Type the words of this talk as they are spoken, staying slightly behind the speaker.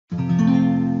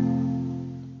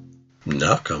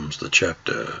Now comes the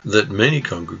chapter that many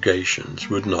congregations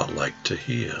would not like to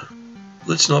hear.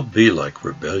 Let's not be like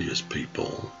rebellious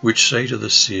people, which say to the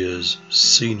seers,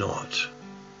 "See not,"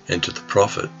 and to the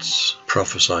prophets,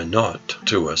 "Prophesy not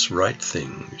to us right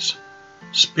things.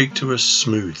 Speak to us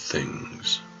smooth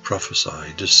things,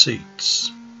 prophesy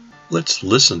deceits." Let's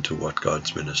listen to what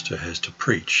God's minister has to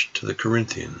preach to the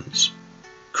Corinthians.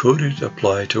 Could it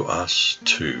apply to us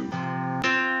too?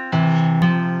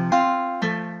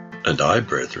 "And I,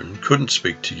 brethren, couldn't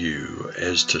speak to you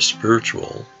as to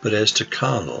spiritual, but as to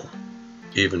carnal,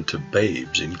 even to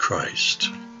babes in Christ."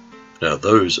 Now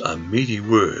those are meaty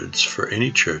words for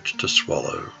any church to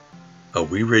swallow. Are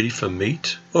we ready for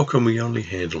meat, or can we only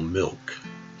handle milk,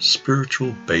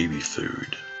 spiritual baby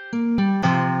food?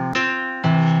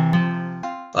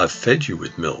 "I've fed you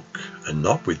with milk, and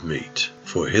not with meat,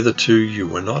 for hitherto you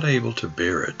were not able to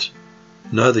bear it,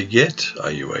 neither yet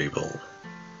are you able."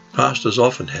 Pastors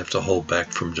often have to hold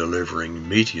back from delivering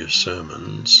meatier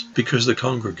sermons because the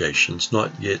congregation's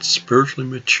not yet spiritually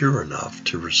mature enough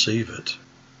to receive it.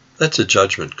 That's a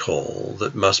judgment call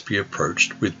that must be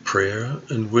approached with prayer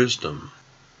and wisdom,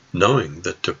 knowing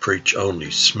that to preach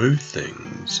only smooth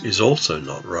things is also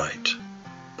not right.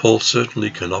 Paul certainly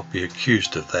cannot be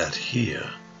accused of that here.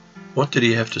 What did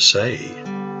he have to say?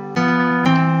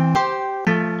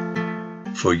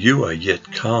 "For you are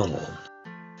yet carnal.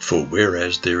 For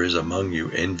whereas there is among you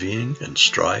envying and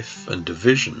strife and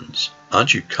divisions,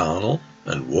 aren't you carnal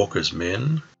and walk as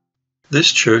men?"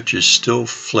 This church is still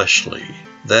fleshly,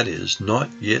 that is,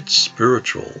 not yet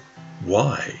spiritual.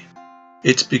 Why?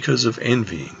 It's because of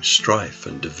envying, strife,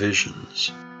 and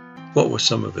divisions. What were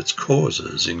some of its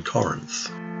causes in Corinth?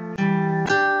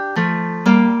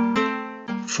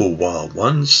 "For while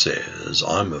one says,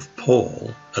 'I'm of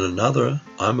Paul,' and another,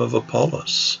 'I'm of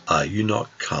Apollos,' are you not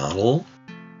carnal?"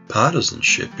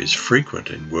 Partisanship is frequent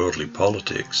in worldly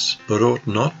politics, but ought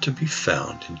not to be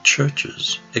found in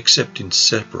churches, except in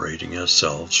separating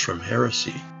ourselves from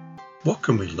heresy. What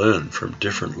can we learn from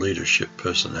different leadership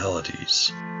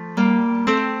personalities?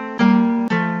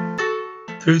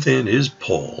 Who then is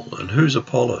Paul, and who's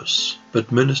Apollos, but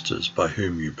ministers by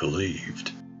whom you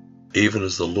believed, even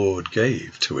as the Lord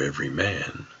gave to every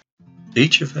man?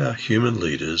 Each of our human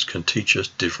leaders can teach us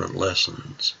different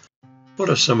lessons. What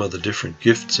are some of the different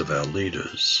gifts of our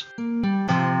leaders?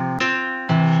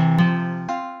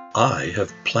 "I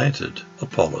have planted,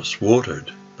 Apollos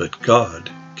watered, but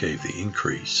God gave the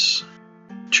increase."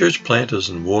 Church planters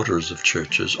and waterers of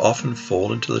churches often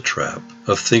fall into the trap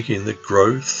of thinking that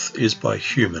growth is by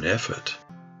human effort.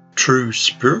 True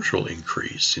spiritual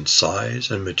increase in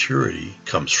size and maturity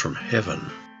comes from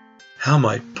heaven. How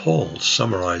might Paul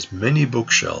summarize many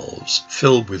bookshelves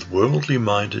filled with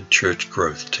worldly-minded church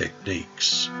growth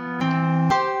techniques?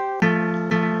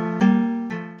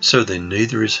 "So then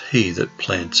neither is he that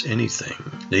plants anything,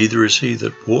 neither is he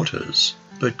that waters,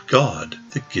 but God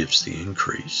that gives the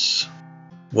increase."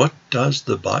 What does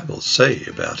the Bible say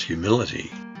about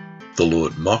humility? "The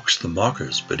Lord mocks the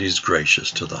mockers, but is gracious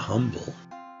to the humble."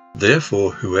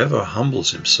 Therefore, whoever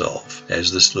humbles himself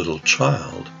as this little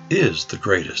child is the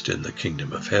greatest in the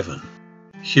kingdom of heaven.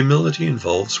 Humility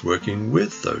involves working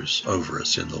with those over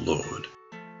us in the Lord.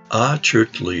 Are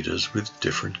church leaders with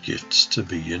different gifts to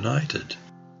be united?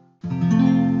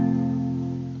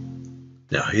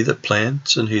 "Now he that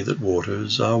plants and he that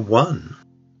waters are one,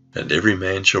 and every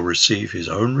man shall receive his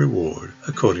own reward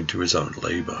according to his own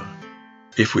labor."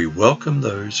 If we welcome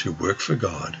those who work for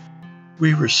God,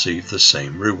 we receive the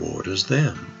same reward as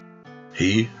them.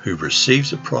 He who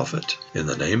receives a prophet in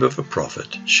the name of a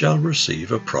prophet shall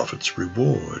receive a prophet's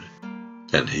reward,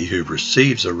 and he who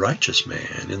receives a righteous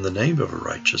man in the name of a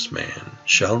righteous man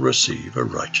shall receive a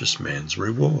righteous man's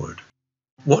reward.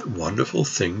 What wonderful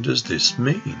thing does this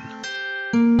mean?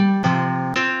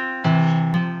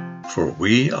 "For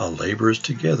we are laborers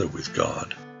together with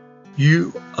God."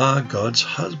 You are God's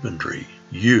husbandry.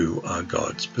 You are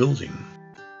God's building.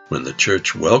 When the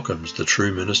church welcomes the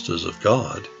true ministers of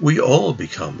God, we all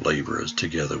become laborers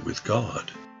together with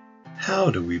God. How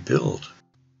do we build?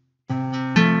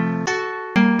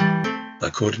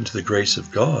 "According to the grace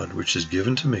of God which is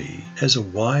given to me, as a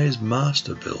wise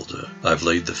master builder, I've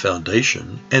laid the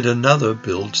foundation, and another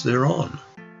builds thereon.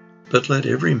 But let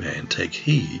every man take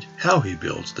heed how he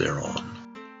builds thereon."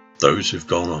 Those who've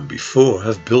gone on before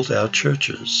have built our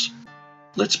churches.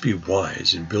 Let's be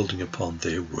wise in building upon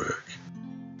their work.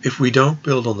 If we don't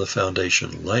build on the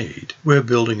foundation laid, we're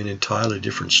building an entirely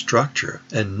different structure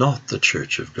and not the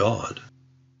church of God.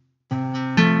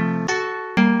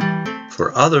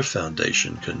 "For other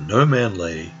foundation can no man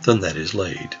lay than that is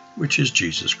laid, which is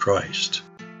Jesus Christ."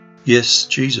 Yes,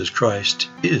 Jesus Christ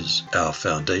is our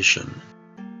foundation.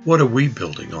 What are we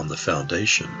building on the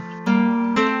foundation?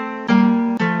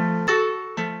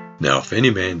 Now if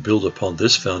any man build upon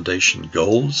this foundation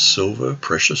gold, silver,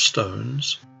 precious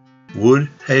stones, wood,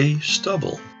 hay,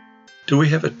 stubble, do we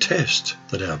have a test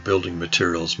that our building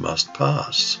materials must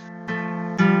pass?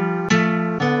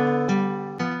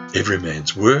 Every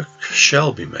man's work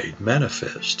shall be made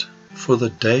manifest, for the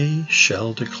day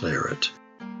shall declare it,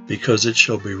 because it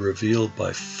shall be revealed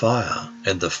by fire,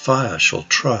 and the fire shall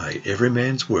try every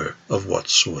man's work of what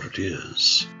sort it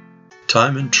is.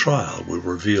 Time and trial will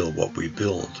reveal what we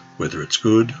build, whether it's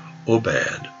good or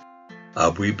bad.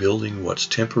 Are we building what's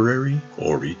temporary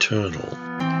or eternal?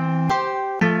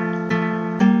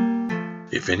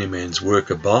 If any man's work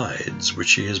abides,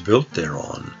 which he has built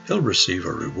thereon, he'll receive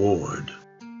a reward.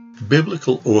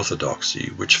 Biblical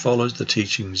orthodoxy, which follows the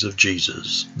teachings of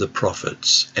Jesus, the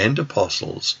prophets, and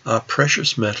apostles, are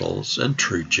precious metals and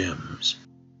true gems.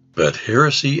 But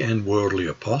heresy and worldly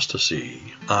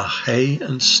apostasy are hay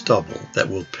and stubble that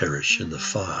will perish in the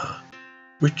fire.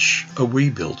 Which are we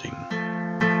building?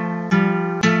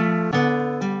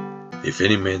 If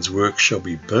any man's work shall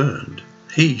be burned,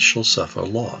 he shall suffer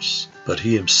loss, but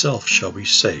he himself shall be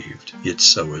saved, yet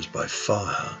so as by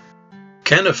fire.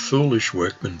 Can a foolish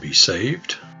workman be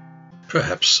saved?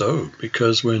 Perhaps so,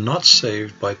 because we're not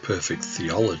saved by perfect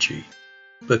theology,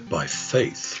 but by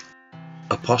faith.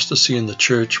 Apostasy in the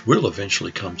church will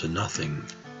eventually come to nothing,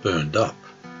 burned up,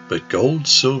 but gold,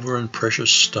 silver, and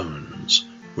precious stones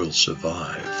will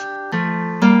survive.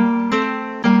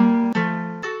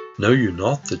 Know you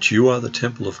not that you are the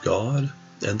temple of God,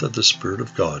 and that the Spirit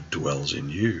of God dwells in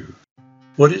you?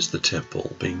 What is the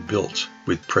temple being built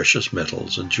with precious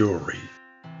metals and jewelry?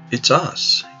 It's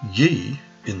us. Ye,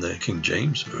 in the King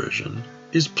James Version,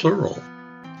 is plural.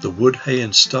 The wood, hay,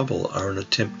 and stubble are an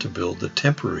attempt to build the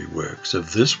temporary works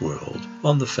of this world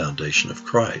on the foundation of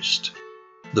Christ.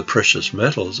 The precious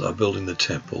metals are building the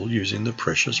temple using the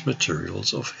precious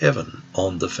materials of heaven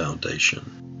on the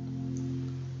foundation.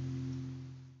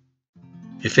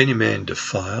 If any man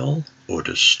defile or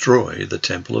destroy the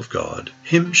temple of God,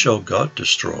 him shall God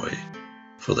destroy.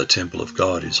 For the temple of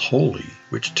God is holy,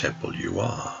 which temple you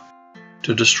are.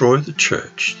 To destroy the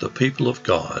church, the people of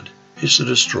God, is to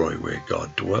destroy where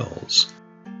God dwells.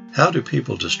 How do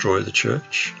people destroy the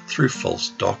church? Through false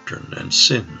doctrine and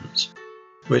sins.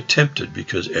 We're tempted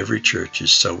because every church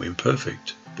is so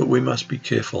imperfect, but we must be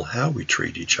careful how we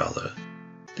treat each other,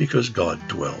 because God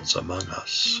dwells among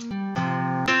us.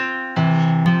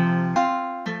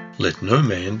 Let no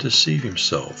man deceive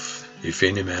himself. If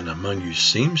any man among you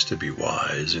seems to be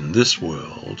wise in this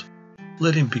world,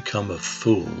 let him become a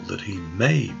fool that he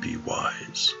may be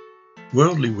wise.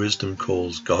 Worldly wisdom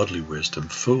calls godly wisdom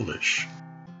foolish,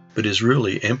 but is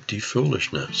really empty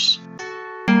foolishness.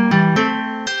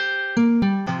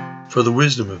 For the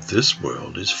wisdom of this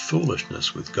world is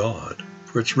foolishness with God,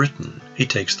 for it's written, He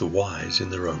takes the wise in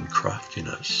their own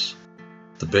craftiness.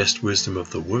 The best wisdom of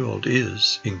the world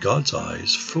is, in God's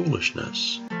eyes,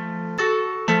 foolishness.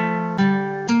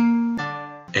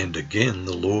 And again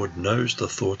the Lord knows the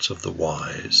thoughts of the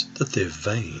wise, that they're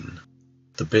vain.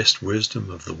 The best wisdom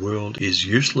of the world is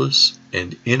useless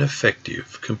and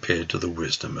ineffective compared to the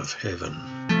wisdom of heaven.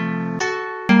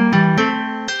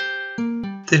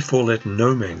 Therefore let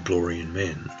no man glory in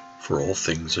men, for all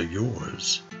things are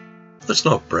yours. Let's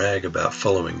not brag about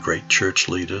following great church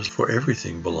leaders, for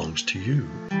everything belongs to you.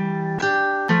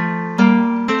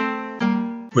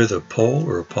 Whether Paul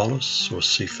or Apollos or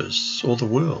Cephas or the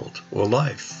world or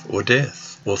life or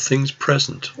death or things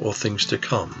present or things to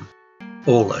come,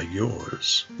 all are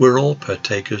yours. We're all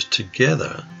partakers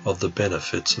together of the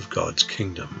benefits of God's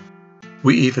kingdom.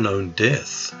 We even own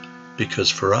death, because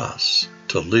for us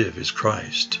to live is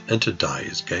Christ and to die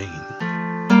is gain.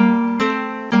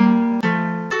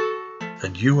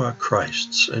 And you are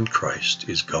Christ's and Christ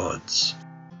is God's.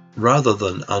 Rather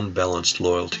than unbalanced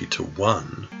loyalty to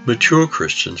one, mature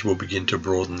Christians will begin to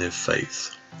broaden their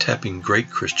faith, tapping great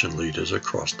Christian leaders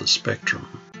across the spectrum,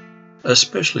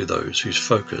 especially those whose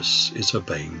focus is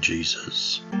obeying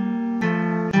Jesus.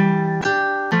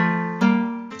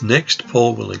 Next,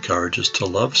 Paul will encourage us to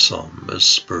love some as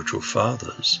spiritual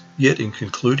fathers, yet in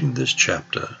concluding this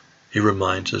chapter, he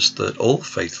reminds us that all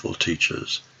faithful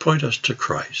teachers point us to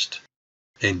Christ,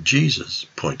 and Jesus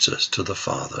points us to the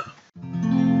Father.